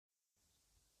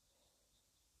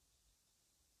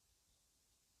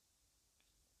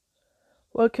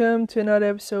Welcome to another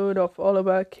episode of All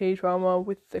About K-Drama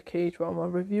with the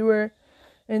Kdrama Reviewer.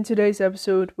 In today's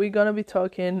episode, we're gonna be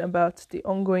talking about the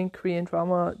ongoing Korean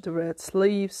drama The Red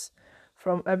Sleeves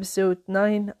from episode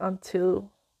 9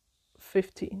 until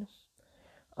 15.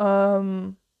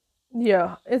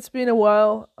 It's been a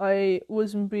while. I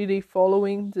wasn't really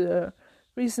following the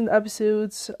recent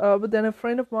episodes, but then a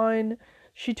friend of mine,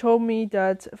 she told me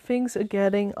that things are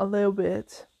getting a little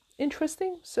bit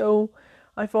interesting, so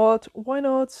I thought, why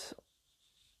not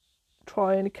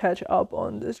try and catch up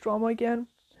on this drama again?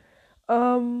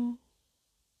 There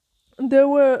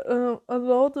were a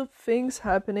lot of things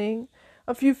happening,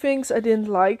 a few things I didn't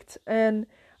like, and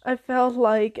I felt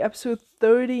like episode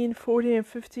 13, 14, and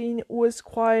 15 was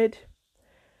quite,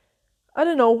 I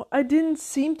don't know, I didn't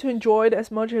seem to enjoy it as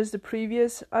much as the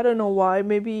previous. I don't know why.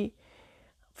 Maybe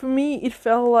for me it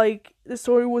felt like the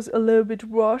story was a little bit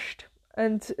rushed,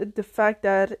 and the fact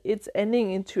that it's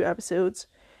ending in 2 episodes,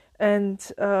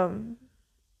 and I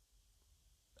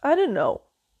don't know.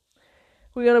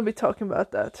 We're gonna be talking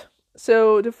about that.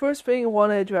 So the first thing I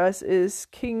want to address is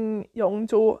King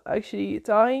Yongjo actually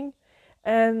dying,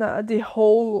 and the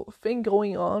whole thing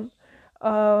going on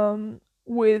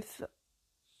with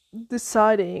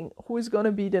deciding who is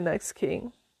gonna be the next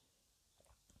king.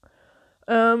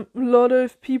 A lot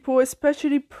of people,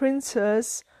 especially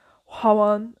Princess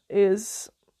Hwan, is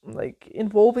like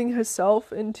involving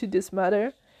herself into this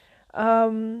matter,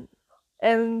 and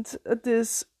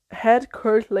this head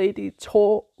court lady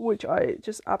Cho, which I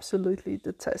just absolutely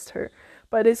detest her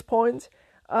by this point.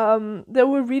 They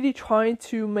were really trying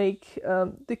to make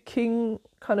the king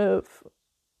kind of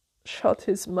shut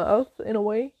his mouth in a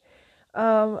way,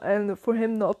 and for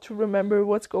him not to remember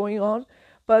what's going on.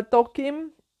 But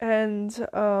Dokim and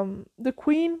the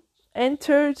queen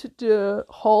entered the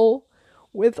hall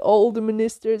with all the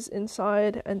ministers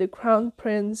inside, and the crown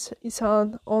prince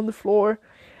Isan on the floor,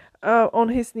 on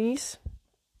his knees.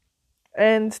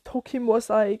 And Tokim was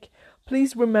like,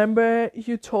 please remember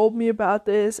you told me about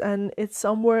this, and it's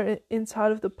somewhere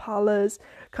inside of the palace,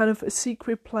 kind of a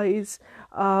secret place,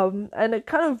 and it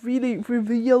kind of really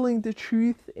revealing the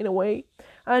truth in a way.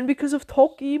 And because of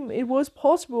Tokim, it was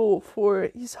possible for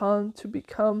Isan to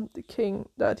become the king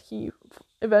that he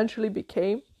eventually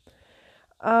became,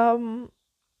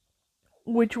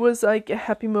 which was like a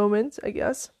happy moment, I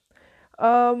guess.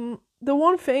 The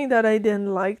one thing that I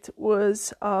didn't like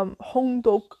was Hong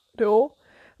Dok-ryo.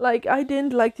 Like, I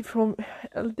didn't like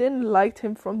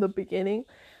him from the beginning,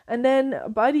 and then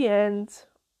by the end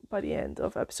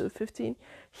of episode 15,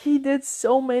 he did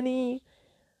so many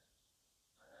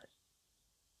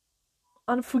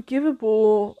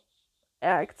unforgivable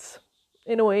acts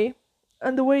in a way,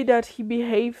 and the way that he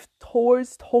behaved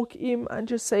towards Tokim and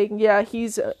just saying, yeah,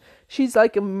 she's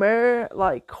like a mere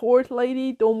like court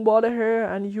lady, don't bother her,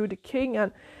 and you're the king,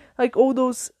 and like all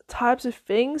those types of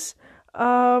things.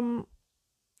 And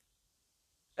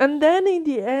then in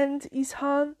the end,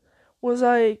 Ishan was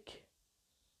like,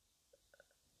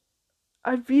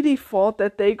 I really thought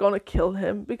that they're gonna kill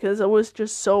him, because I was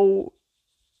just so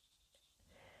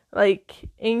like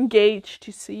engaged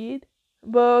to see it,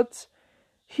 but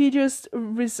he just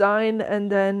resigned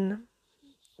and then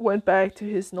went back to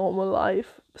his normal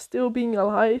life, still being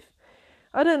alive.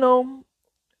 I don't know,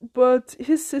 but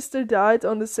his sister died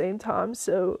on the same time,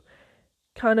 so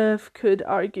kind of could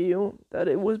argue that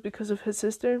it was because of his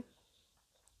sister.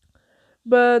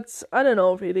 But I don't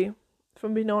know, really, if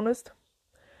I'm being honest.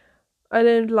 I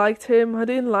didn't like him. I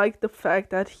didn't like the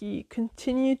fact that he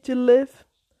continued to live.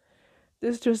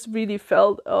 This just really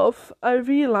felt off. I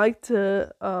really liked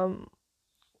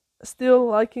still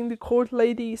liking the court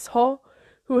lady Seo,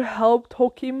 who helped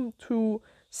Tokim to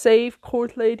save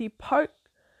court lady Park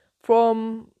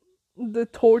from the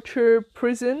torture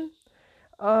prison,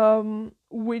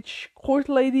 which court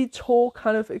lady Cho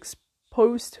kind of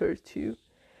exposed her to.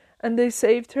 And they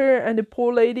saved her, and the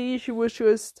poor lady, she was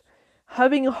just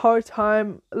having a hard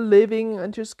time living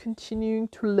and just continuing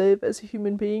to live as a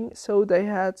human being, so they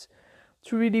had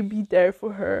to really be there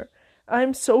for her.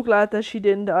 I'm so glad that she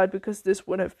didn't die, because this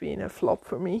would have been a flop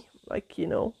for me, like, you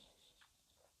know.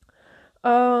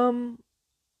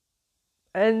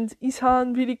 And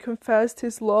Isan really confessed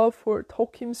his love for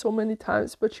Tokim so many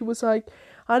times, but she was like,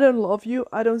 I don't love you,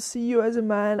 I don't see you as a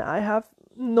man, I have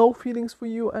no feelings for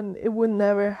you, and it would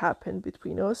never happen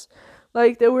between us.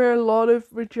 Like, there were a lot of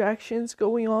rejections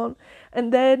going on,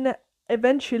 and then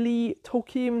eventually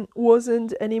Tokim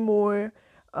wasn't anymore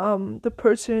the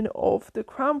person of the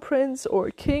crown prince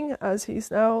or king as he's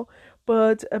now,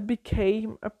 but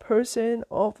became a person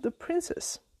of the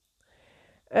princess,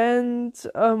 and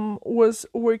was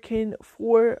working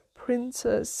for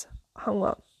Princess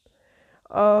Hangwan,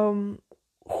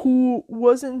 who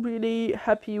wasn't really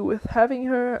happy with having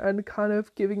her and kind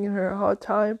of giving her a hard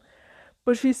time,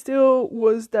 but she still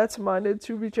was determined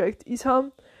to reject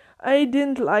Isham. I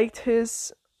didn't like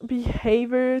his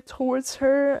behavior towards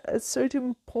her at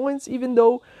certain points, even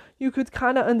though you could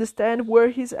kind of understand where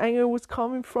his anger was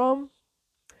coming from.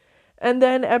 And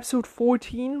then episode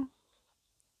 14,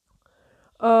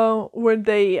 where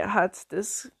they had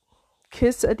this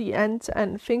kiss at the end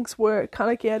and things were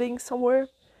kind of getting somewhere.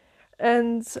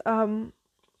 And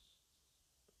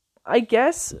I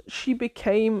guess she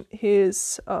became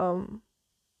his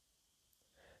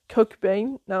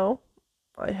concubine now.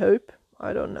 I hope.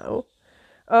 I don't know.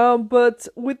 But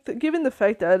given the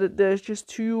fact that there's just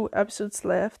 2 episodes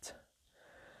left,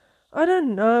 I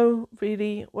don't know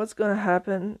really what's gonna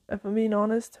happen, if I'm being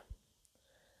honest.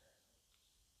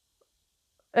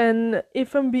 And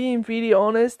if I'm being really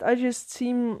honest, I just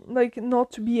seem like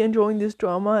not to be enjoying this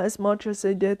drama as much as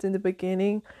I did in the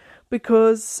beginning,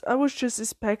 because I was just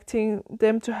expecting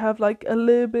them to have like a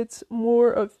little bit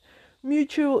more of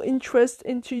mutual interest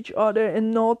into each other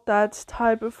and not that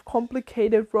type of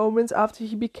complicated romance after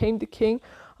he became the king.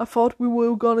 I thought we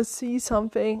were gonna see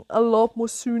something a lot more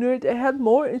sooner. They had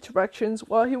more interactions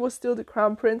while he was still the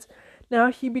crown prince. Now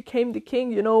he became the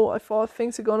king, I thought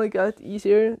things are gonna get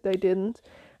easier. They didn't.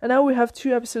 And now we have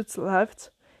 2 episodes left.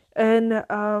 And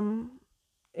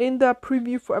in that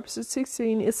preview for episode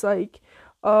 16, it's like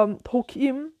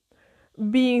Tokim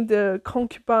being the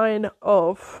concubine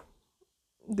of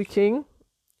the king,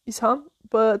 Isham.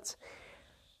 But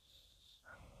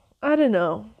I don't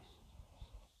know.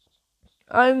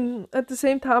 I'm at the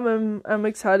same time I'm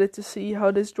excited to see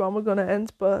how this drama gonna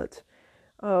end, but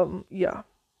yeah.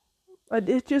 I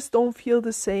just don't feel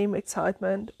the same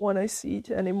excitement when I see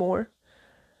it anymore.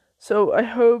 So I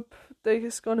hope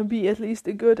there's gonna be at least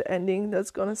a good ending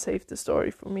that's gonna save the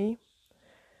story for me.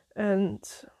 And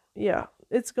yeah,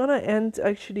 it's gonna end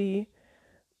actually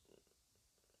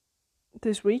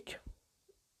this week.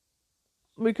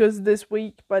 Because this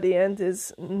week by the end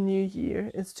is New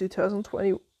Year. It's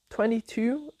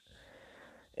 2022.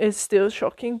 It's still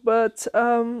shocking, but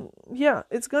yeah,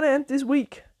 it's gonna end this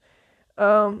week.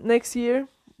 Next year,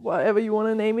 whatever you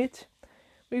wanna name it,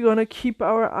 we're gonna keep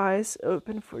our eyes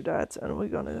open for that, and we're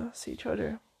gonna see each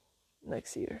other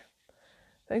next year.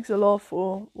 Thanks a lot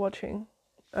for watching,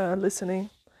 listening.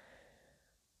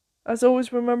 As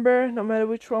always, remember, no matter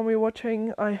which drama you're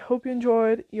watching, I hope you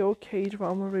enjoyed. Your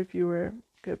Kdrama Reviewer.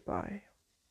 Goodbye.